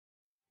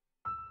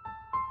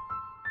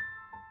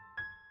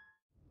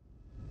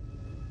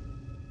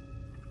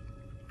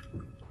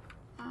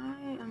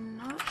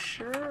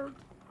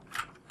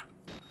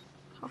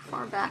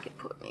far back it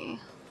put me.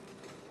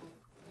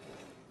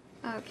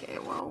 Okay,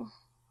 well.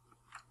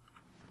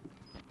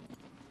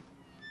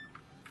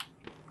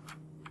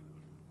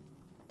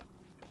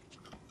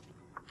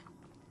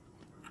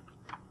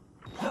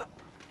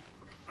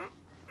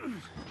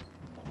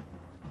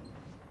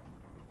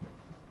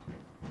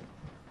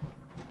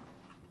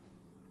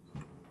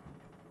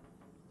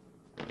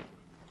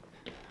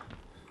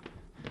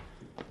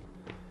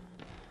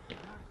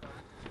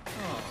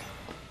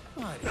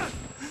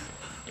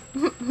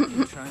 What are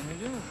you trying to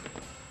do?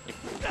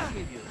 I'll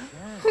give you a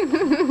chance.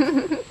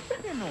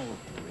 You're no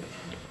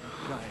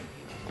right.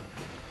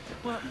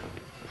 What?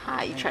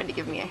 Hi, you tried to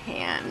give me a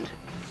hand.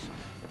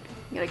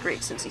 You got a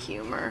great sense of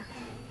humor.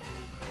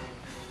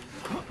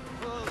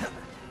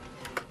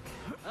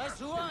 That's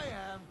who I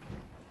am.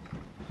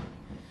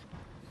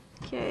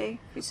 Okay,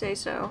 if you say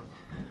so.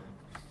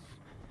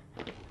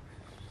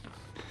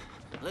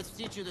 Let's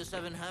teach you the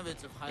 7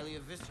 habits of highly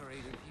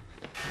eviscerated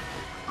people.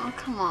 Oh,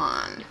 come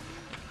on.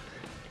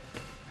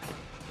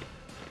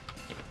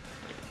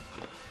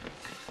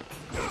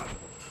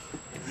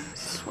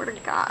 Swear to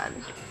God.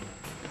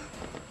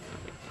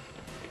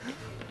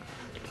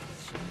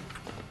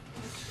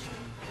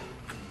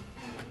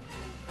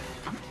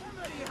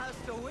 Somebody has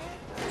to win.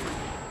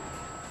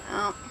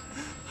 Oh.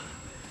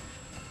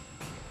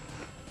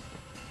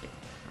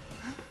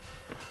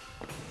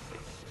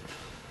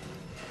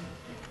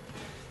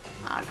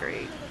 Ah,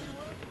 great.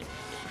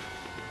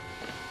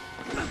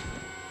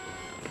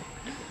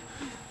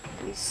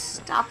 Please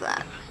stop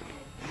that.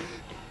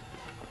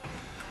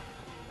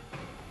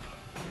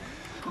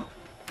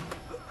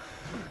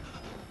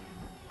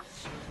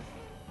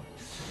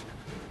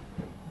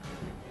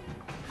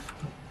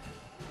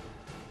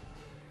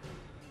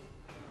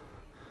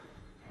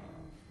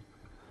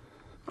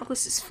 Oh,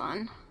 this is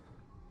fun.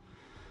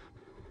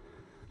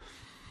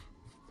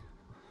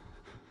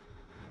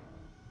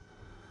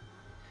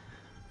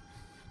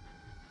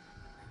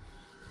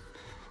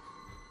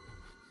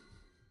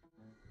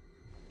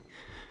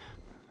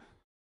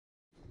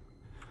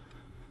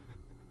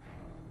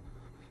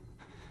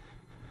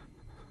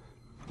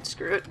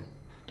 Screw it.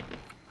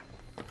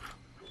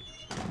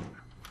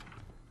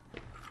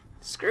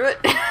 Screw it.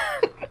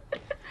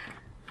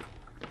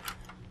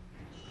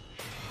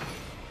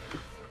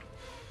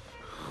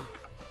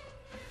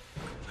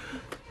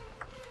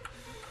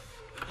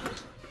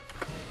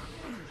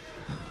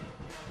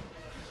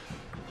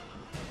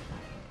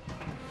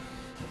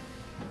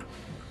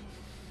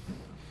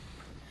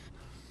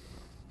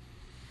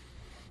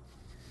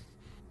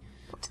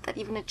 What did that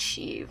even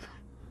achieve?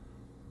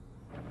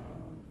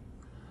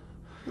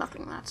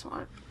 Nothing, that's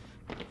what.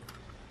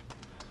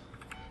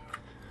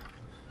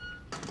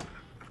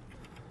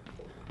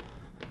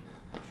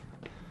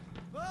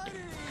 Buddy!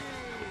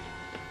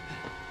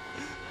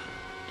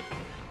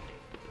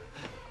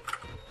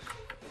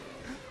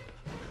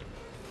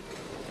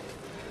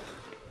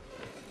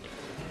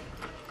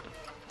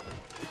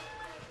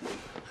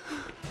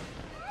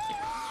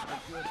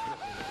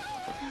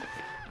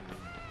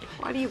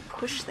 Why do you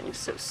push things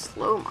so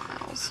slow,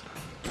 Miles?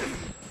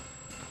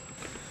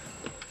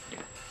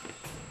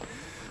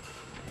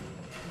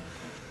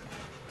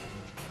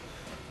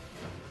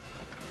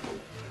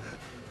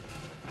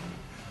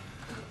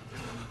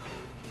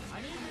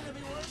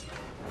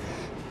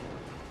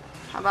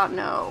 How about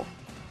no?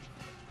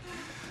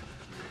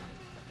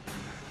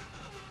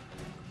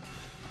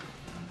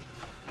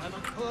 I'm a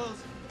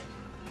closer.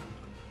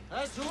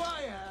 That's who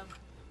I am.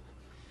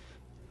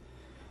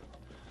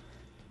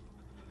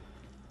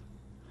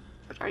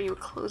 But are you a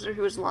closer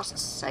who has lost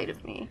sight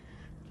of me?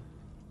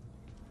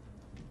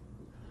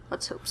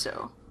 Let's hope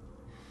so.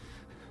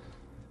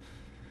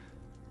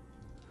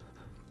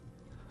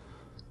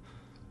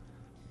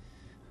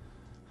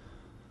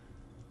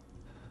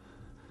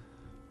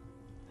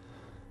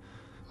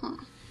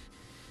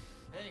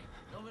 Hey,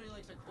 nobody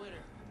likes a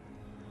quitter.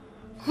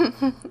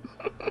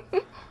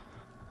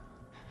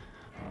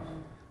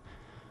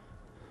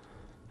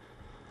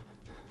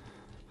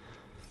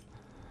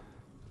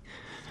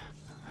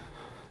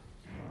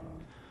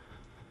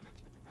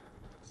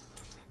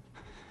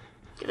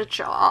 Get a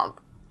job.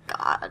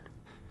 God.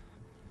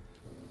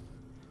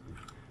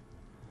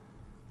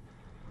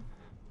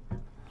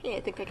 Hey,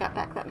 I think I got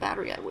back that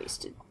battery I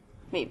wasted.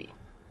 Maybe.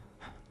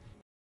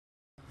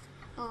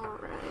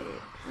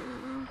 Alright.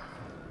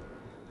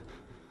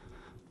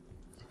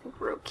 I think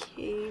we're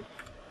okay.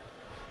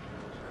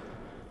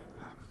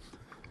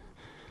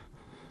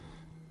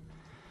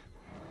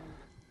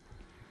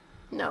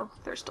 No,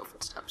 there's still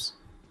footsteps.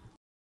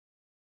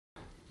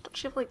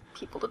 Don't you have, like,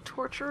 people to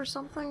torture or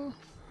something?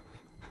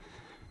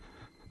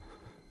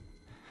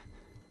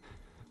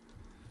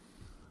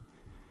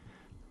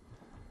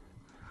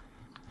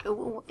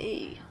 Go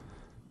away.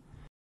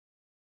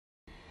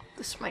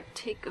 This might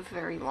take a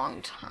very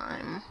long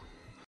time.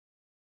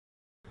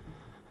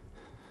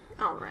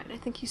 Alright, I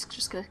think he's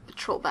just gonna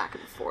patrol back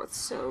and forth,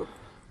 so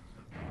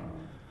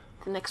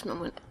the next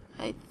moment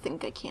I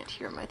think I can't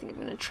hear him. I think I'm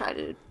gonna try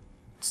to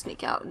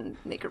sneak out and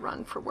make a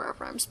run for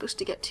wherever I'm supposed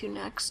to get to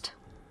next.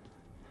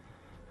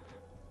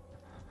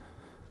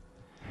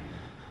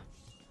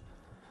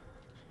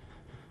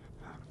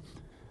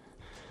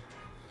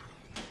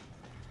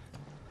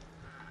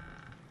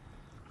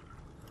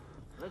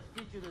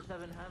 teach you the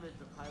 7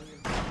 habits of highly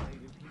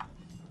infatuated people.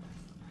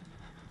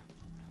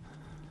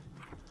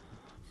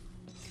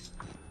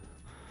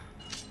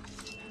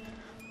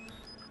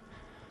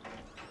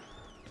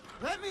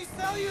 Let me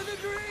sell you the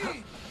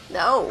dream!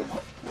 No.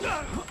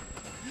 Get...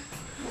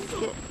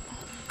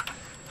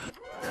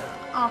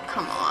 Oh,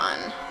 come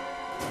on.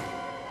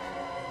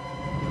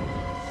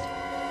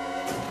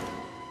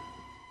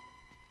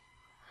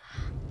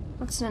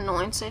 That's an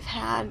annoyance I've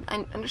had.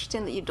 I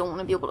understand that you don't want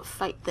to be able to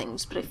fight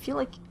things, but I feel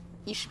like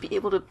you should be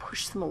able to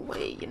push them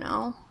away, you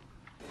know?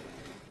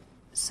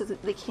 So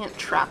that they can't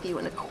trap you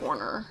in a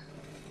corner.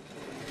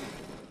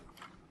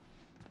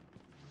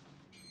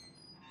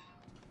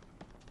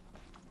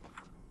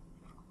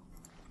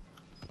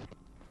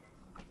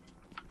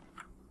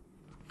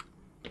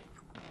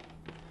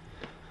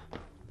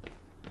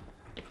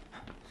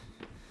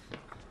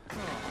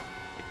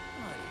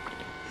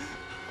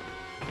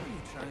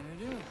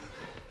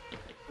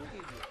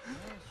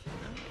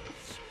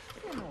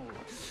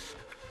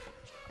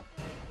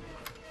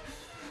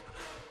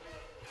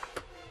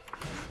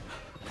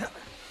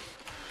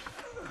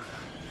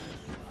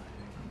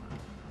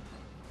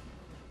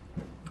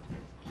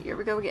 Here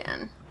we go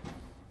again.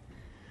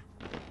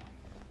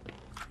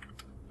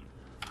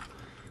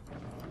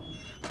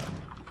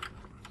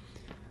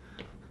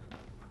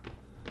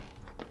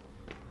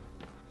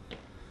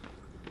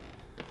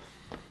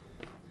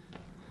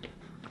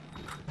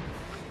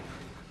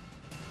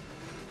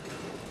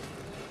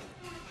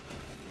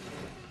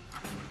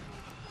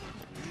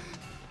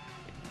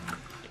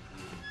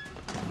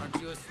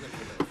 Aren't you a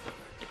slippery little fucker?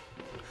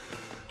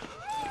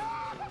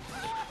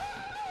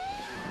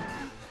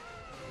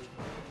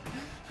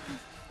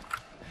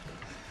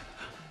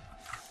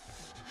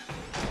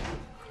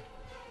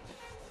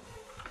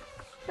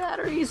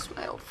 Batteries,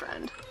 my old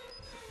friend.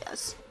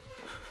 Yes.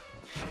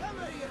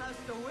 Somebody has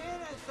to win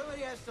and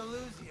somebody has to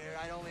lose here.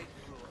 I don't make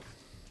the rules.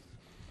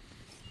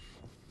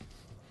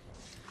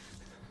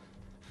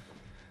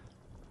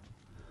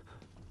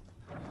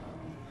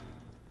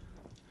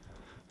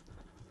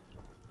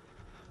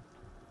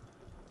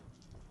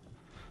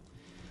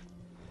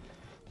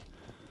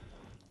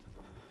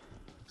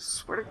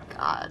 Swear to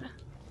God.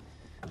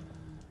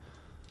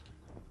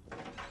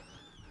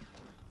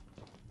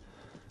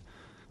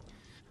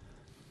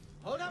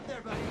 Hold up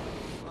there, buddy.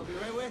 I'll be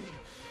right with you.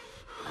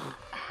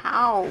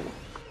 How?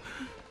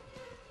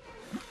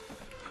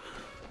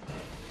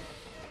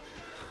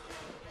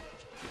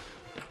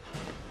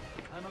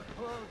 I'm a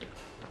closer.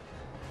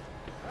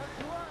 That's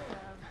who I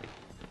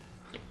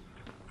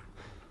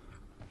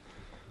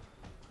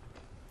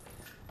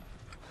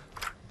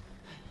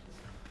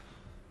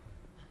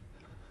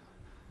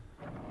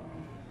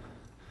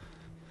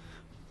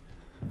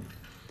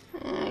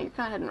am. You're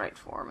kind of heading right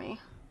for me.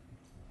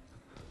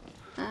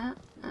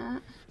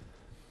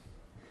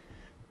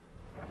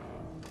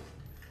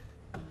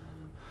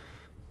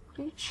 What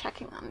are you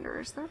checking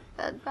under? Is there a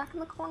bed back in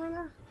the corner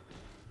there?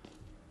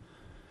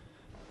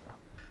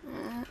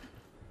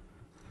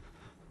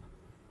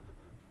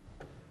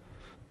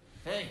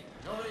 Hey,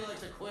 nobody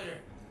likes a quitter.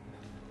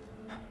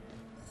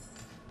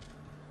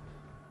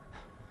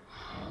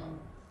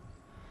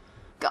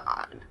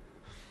 God.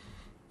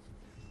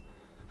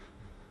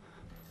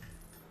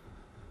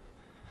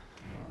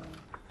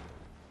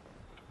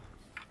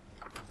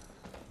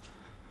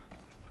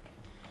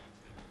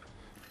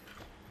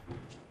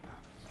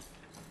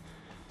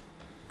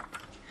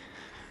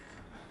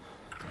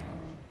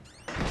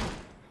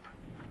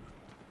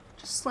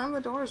 Just slam the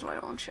doors, why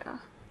don't you?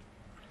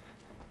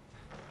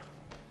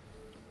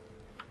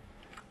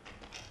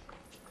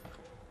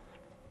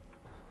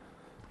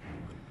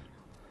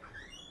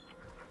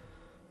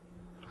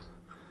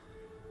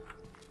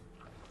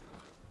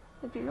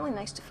 It'd be really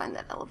nice to find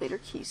that elevator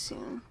key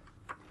soon.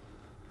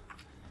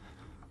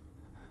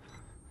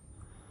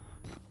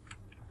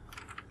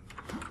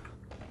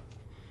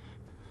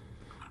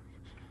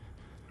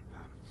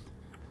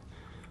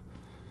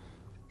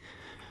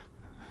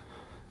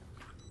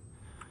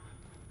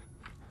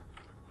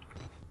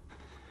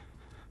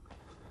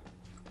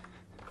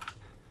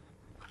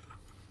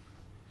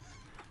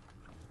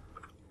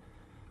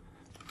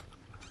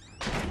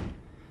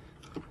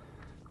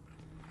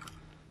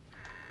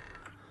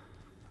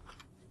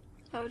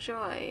 Oh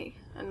joy,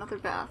 another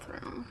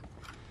bathroom.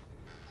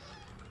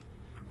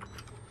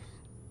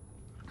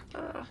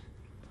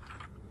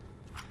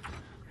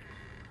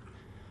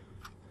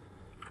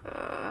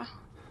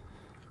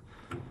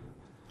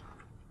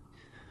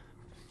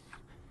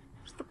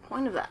 What's the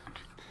point of that?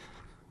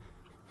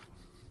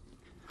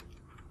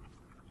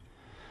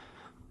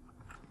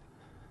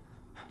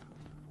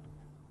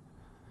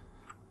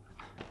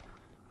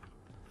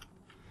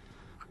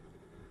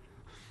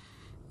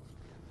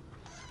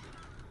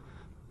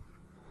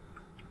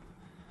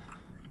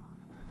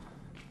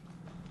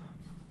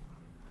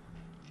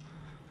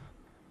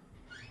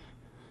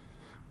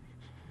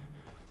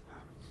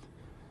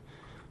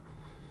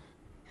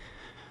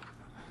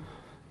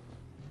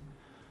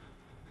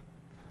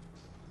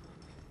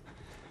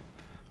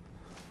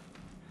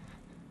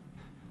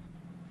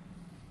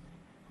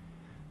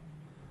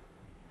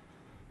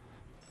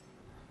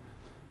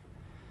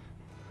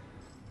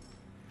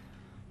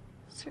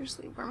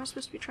 Seriously, where am I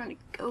supposed to be trying to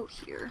go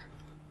here?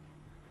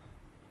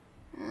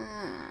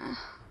 An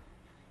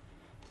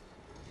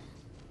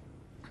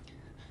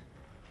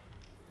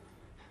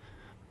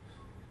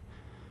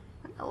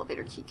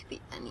elevator key could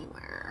be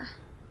anywhere.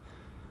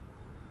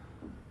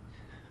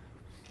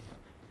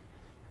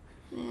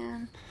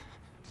 Man.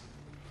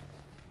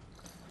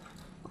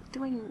 What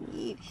do I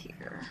need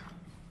here?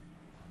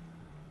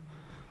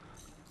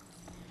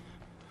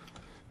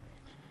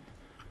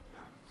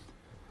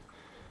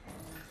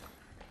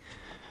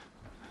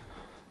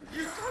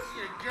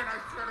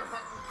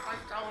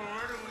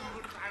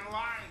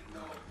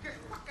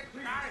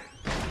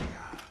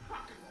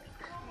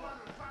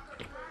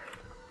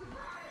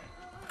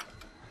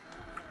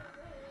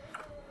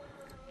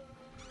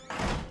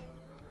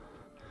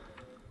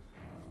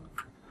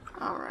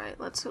 Alright,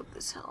 let's hope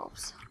this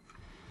helps.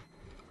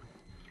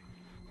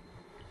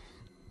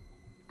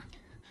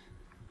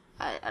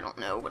 I don't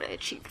know what I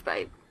achieved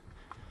by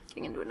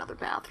getting into another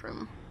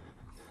bathroom.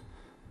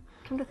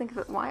 Come to think of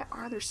it, why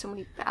are there so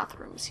many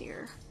bathrooms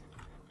here?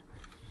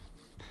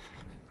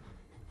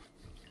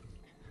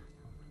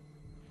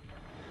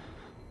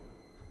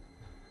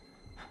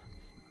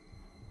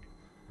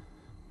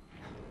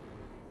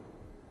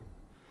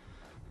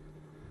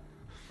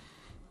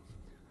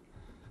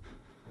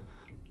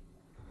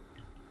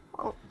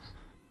 Oh.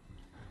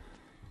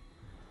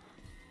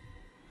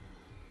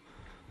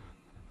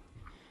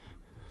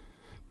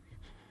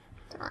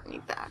 There aren't any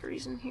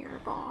batteries in here,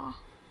 Baw.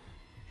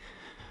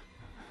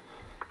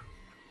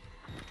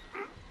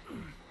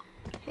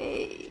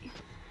 Hey.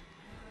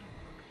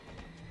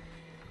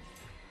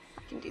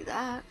 I can do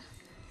that.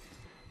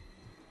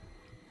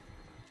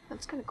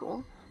 That's kinda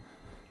cool.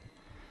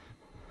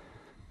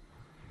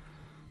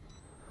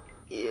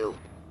 Ew.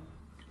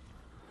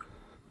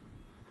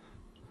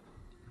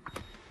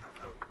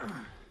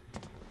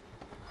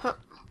 Huh.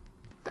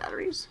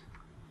 Batteries?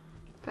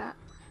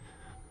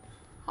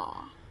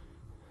 Aw.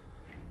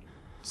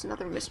 It's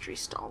another mystery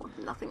stall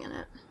with nothing in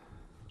it.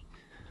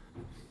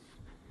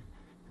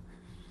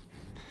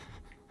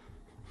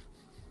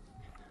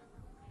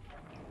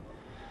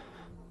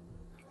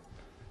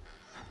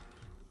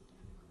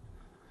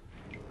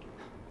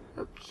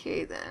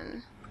 Okay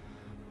then.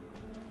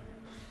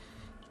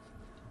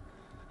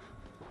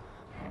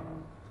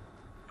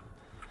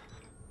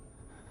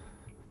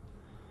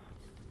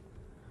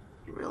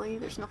 Really?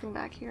 There's nothing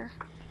back here?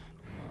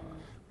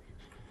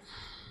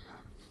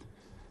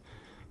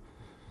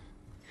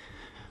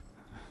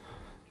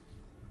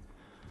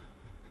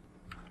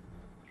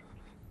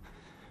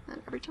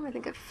 And every time I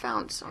think I've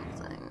found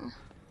something...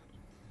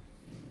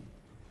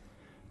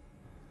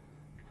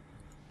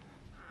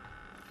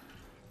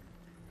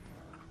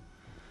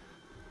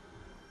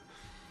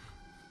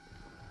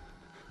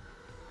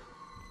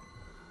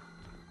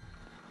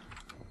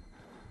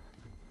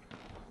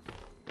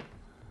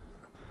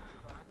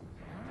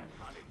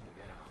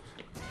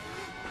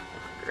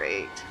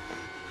 Great.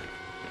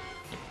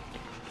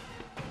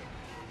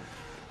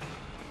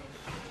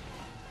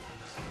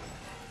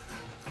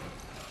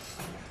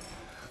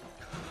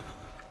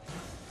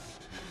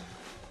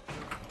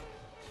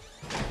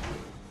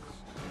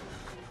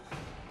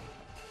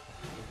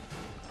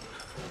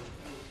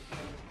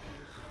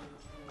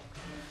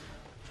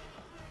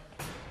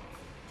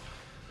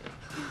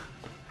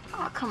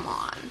 Oh, come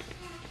on.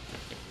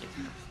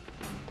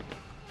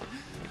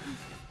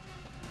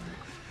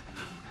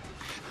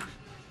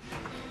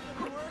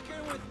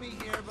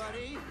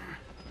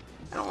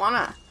 I don't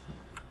wanna.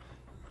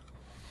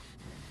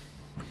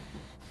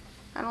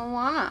 I don't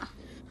wanna.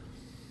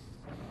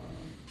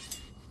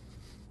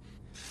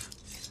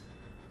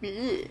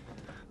 Ugh.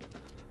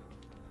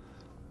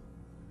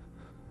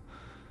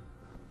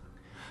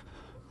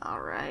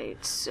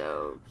 Alright,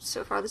 so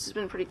far this has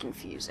been pretty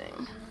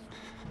confusing.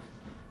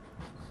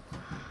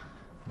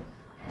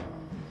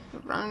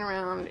 Running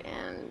around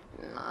and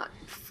not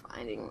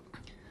finding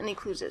any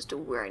clues as to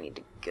where I need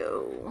to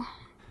go.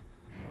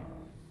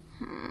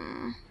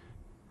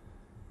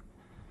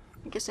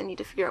 I guess I need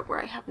to figure out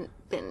where I haven't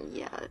been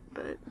yet,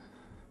 but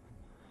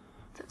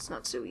that's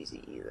not so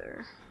easy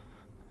either.